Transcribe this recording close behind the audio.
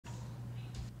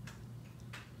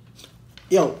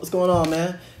Yo, what's going on,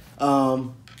 man?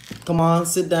 Come on,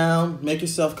 sit down, make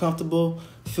yourself comfortable.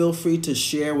 Feel free to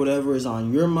share whatever is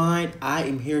on your mind. I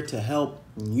am here to help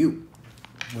you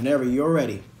whenever you're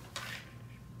ready.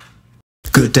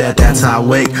 Good dad, that's how I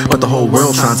wake, but the whole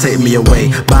world trying to take me away.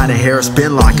 By the hair,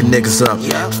 spin locking niggas up.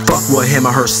 Fuck what him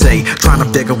or her say. Trying to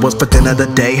figure what's for the end of the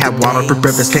day. Have water for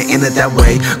breakfast, can't end it that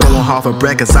way. Going hard for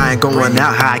breakfast, I ain't going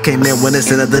out how I came in when it's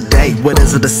end of the day. What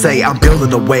is it to say? I'm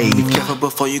building a wave. Be careful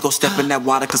before you go step in that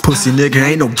water, cause pussy nigga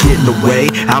ain't no getting away.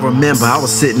 I remember I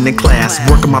was sitting in class,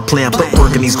 working my plan, but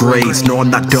working these grades. No, I'm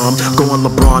not dumb. Going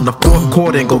LeBron the fourth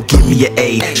quarter and go give me an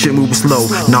A. Shit moving slow,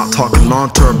 not talking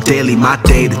long term, daily, my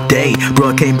day to day.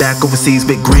 Bro came back overseas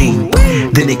with green,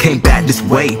 then he came back this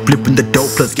way, flipping the dope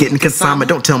plus getting consignment.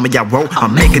 Don't tell me I wrote,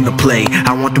 I'm making the play.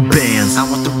 I want the bands,